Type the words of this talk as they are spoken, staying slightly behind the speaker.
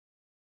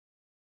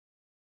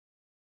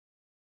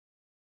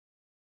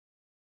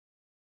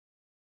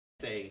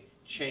say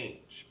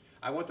change.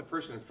 I want the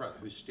person in front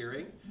who's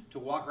steering to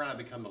walk around and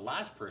become the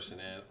last person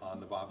in on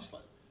the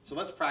bobsled. So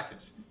let's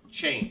practice.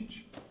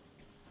 Change.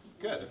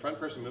 Good. The front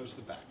person moves to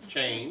the back.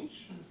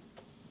 Change.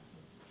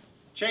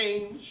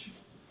 Change.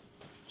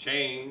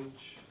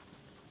 Change.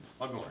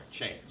 One more.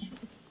 Change.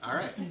 All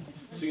right.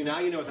 So now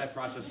you know what that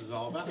process is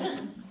all about.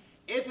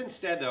 If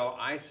instead, though,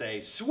 I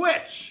say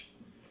switch,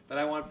 then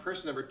I want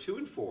person number 2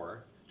 and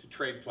 4 to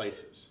trade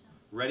places.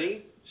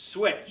 Ready?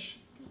 Switch.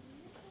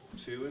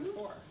 2 and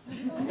 4.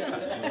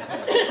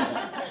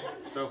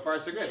 So far,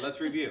 so good. Let's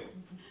review.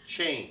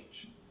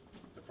 Change.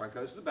 The front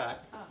goes to the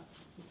back.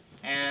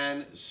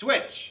 And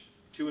switch.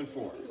 2 and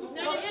 4.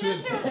 No, you're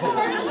not 2 and 4.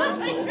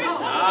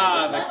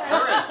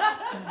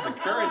 The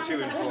current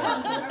 2 and 4.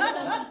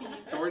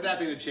 So we're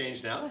adapting to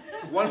change now.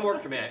 One more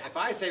command. If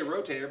I say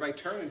rotate, everybody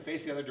turn and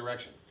face the other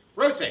direction.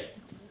 Rotate.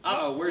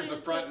 Uh-oh, where's the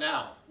front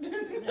now?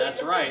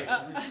 That's right.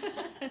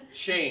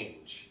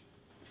 Change.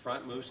 The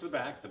front moves to the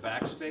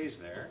back stays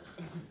there.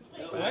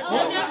 Back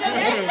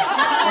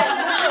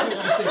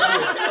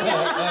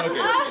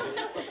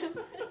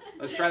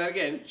Let's try that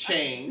again.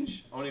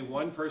 Change. Only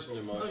one person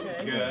in motion.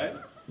 Okay.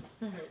 Good.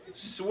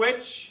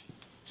 Switch.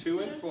 2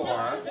 and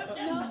 4.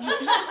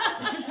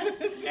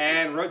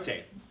 And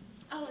rotate.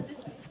 Oh, this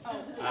way. Oh.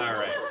 All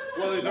right.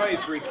 Well, there's only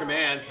 3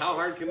 commands. How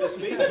hard can this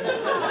be?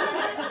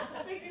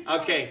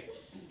 Okay.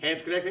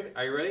 Hands connected.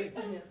 Are you ready?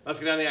 Let's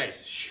get on the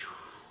ice.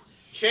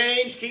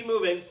 Change. Keep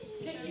moving.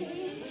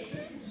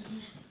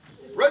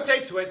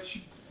 Rotate.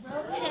 Switch.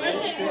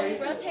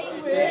 Rotate. Rotate.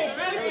 Switch.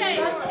 Rotate.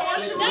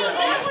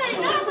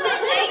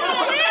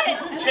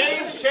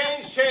 Change.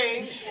 Change.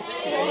 Change.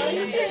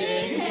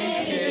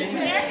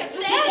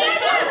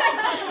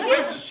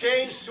 Switch.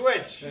 Change.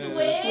 Switch.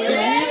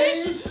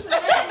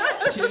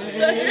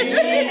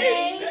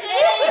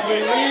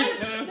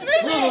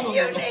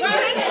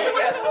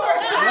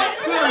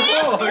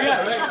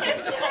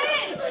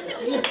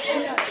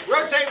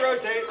 Rotate.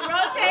 Rotate.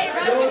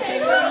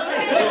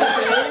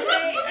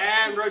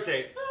 And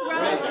rotate.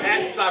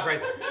 And stop right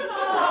there.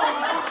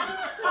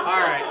 All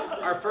right,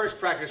 our first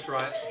practice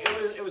run.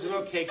 It was an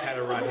okay kind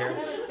of run here.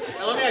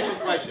 Now let me ask you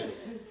a question.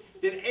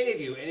 Did any of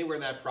you, anywhere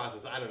in that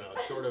process, I don't know,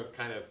 sort of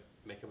kind of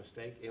make a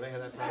mistake? Anybody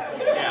have that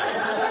process?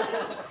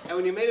 Yeah. And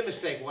when you made a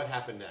mistake, what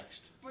happened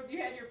next? Well, you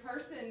had your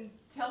person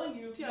telling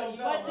you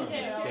what to do.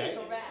 Okay.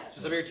 So bad.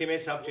 So some of your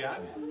teammates helped you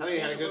out? How many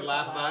had a good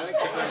laugh about it?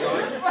 Kept on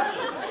going?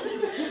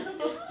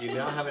 You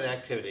now have an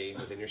activity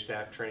within your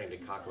staff training to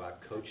talk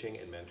about coaching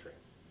and mentoring.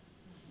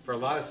 For a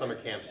lot of summer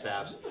camp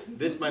staffs,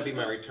 this might be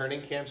my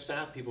returning camp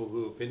staff, people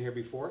who have been here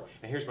before,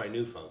 and here's my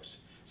new folks.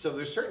 So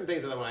there's certain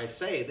things that when I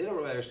say, they don't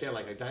really understand,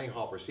 like dining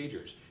hall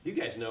procedures. You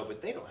guys know, but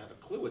they don't have a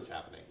clue what's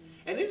happening.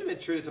 And isn't it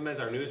true that sometimes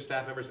our newest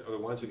staff members are the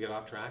ones who get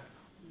off track?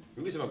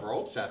 Maybe some of our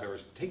old staff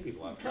members take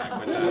people off track,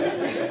 but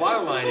the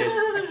bottom line is,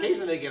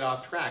 occasionally they get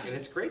off track, and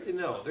it's great to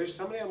know there's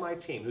somebody on my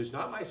team who's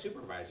not my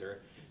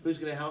supervisor who's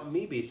going to help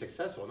me be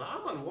successful. Now,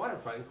 I'm on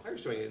waterfront, and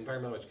Claire's doing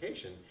environmental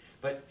education,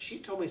 but she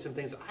told me some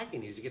things that I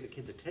can use to get the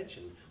kids'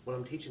 attention when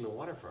I'm teaching the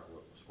waterfront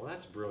rules. Well,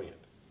 that's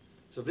brilliant.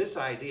 So this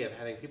idea of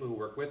having people who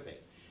work with me,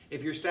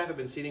 if your staff have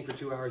been seating for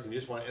 2 hours and you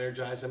just want to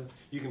energize them,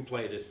 you can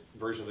play this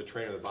version of the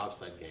trainer, the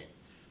bobsled game.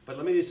 But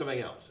let me do something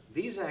else.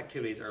 These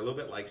activities are a little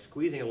bit like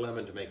squeezing a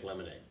lemon to make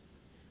lemonade.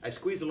 I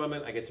squeeze the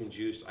lemon, I get some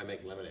juice, I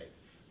make lemonade.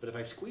 But if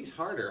I squeeze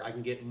harder, I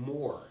can get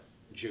more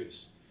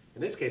juice.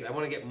 In this case, I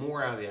want to get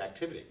more out of the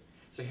activity.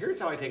 So here's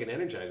how I take an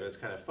energizer that's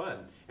kind of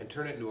fun and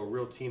turn it into a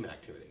real team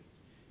activity.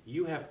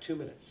 You have 2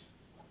 minutes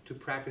to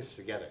practice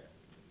together,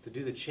 to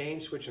do the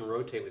change, switch, and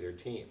rotate with your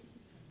team.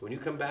 When you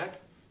come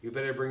back, you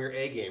better bring your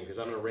A game because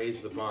I'm going to raise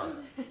the bar.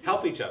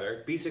 Help each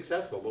other, be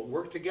successful, but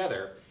work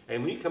together.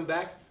 And when you come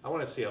back, I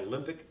want to see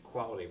Olympic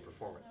quality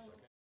performance. Okay?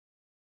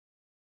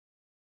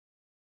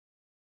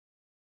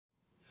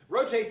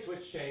 Rotate,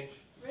 switch, change.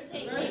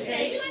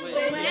 Rotate. Switch.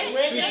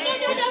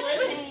 No,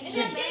 switch.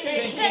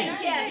 Change.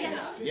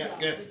 Yes,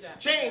 good.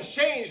 Change,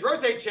 change,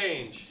 rotate,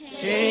 change.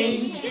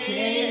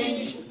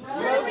 Change.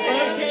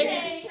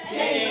 Rotate.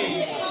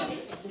 Change.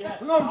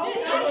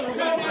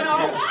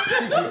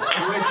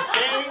 Switch,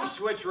 change,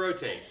 switch,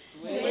 rotate.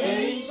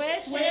 Switch.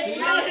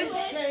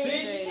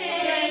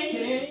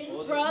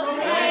 Rotate.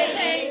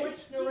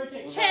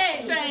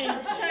 Change.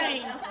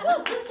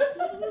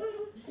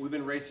 We've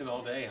been racing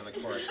all day on the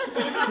course.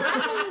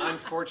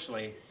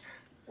 Unfortunately,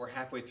 we're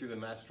halfway through the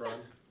match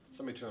run.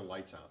 Somebody turn the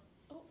lights out.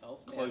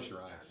 Close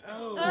your eyes.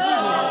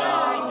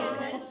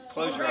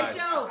 Close your eyes.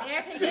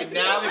 It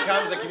now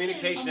becomes a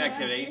communication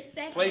activity.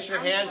 Place your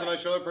hands on the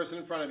shoulder of the person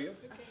in front of you.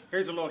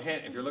 Here's a little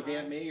hint. If you're looking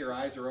at me, your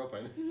eyes are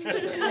open.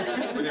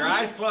 With your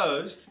eyes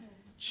closed,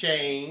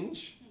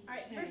 change. All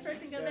right, first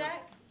person go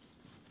back.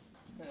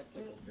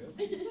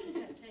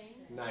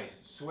 Nice.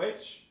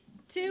 Switch.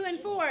 2 and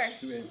 4.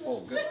 2 and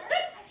 4. Good.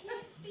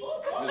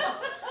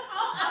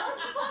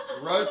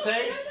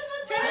 Rotate.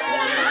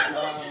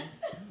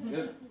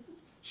 Good.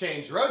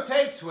 Change.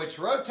 Rotate. Switch.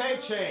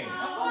 Rotate. Change.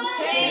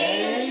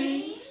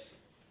 Change.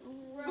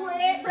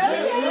 Switch.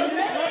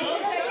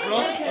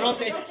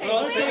 Rotate.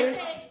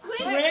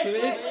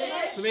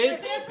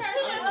 Switch.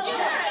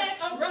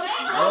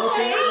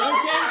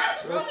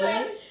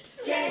 Rotate.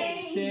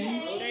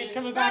 Change,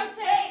 coming back.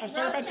 I'm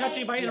sorry if I touch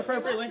anybody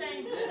inappropriately.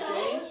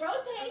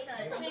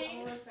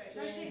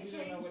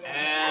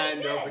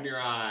 And open your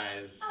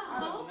eyes.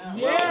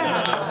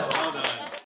 Yeah.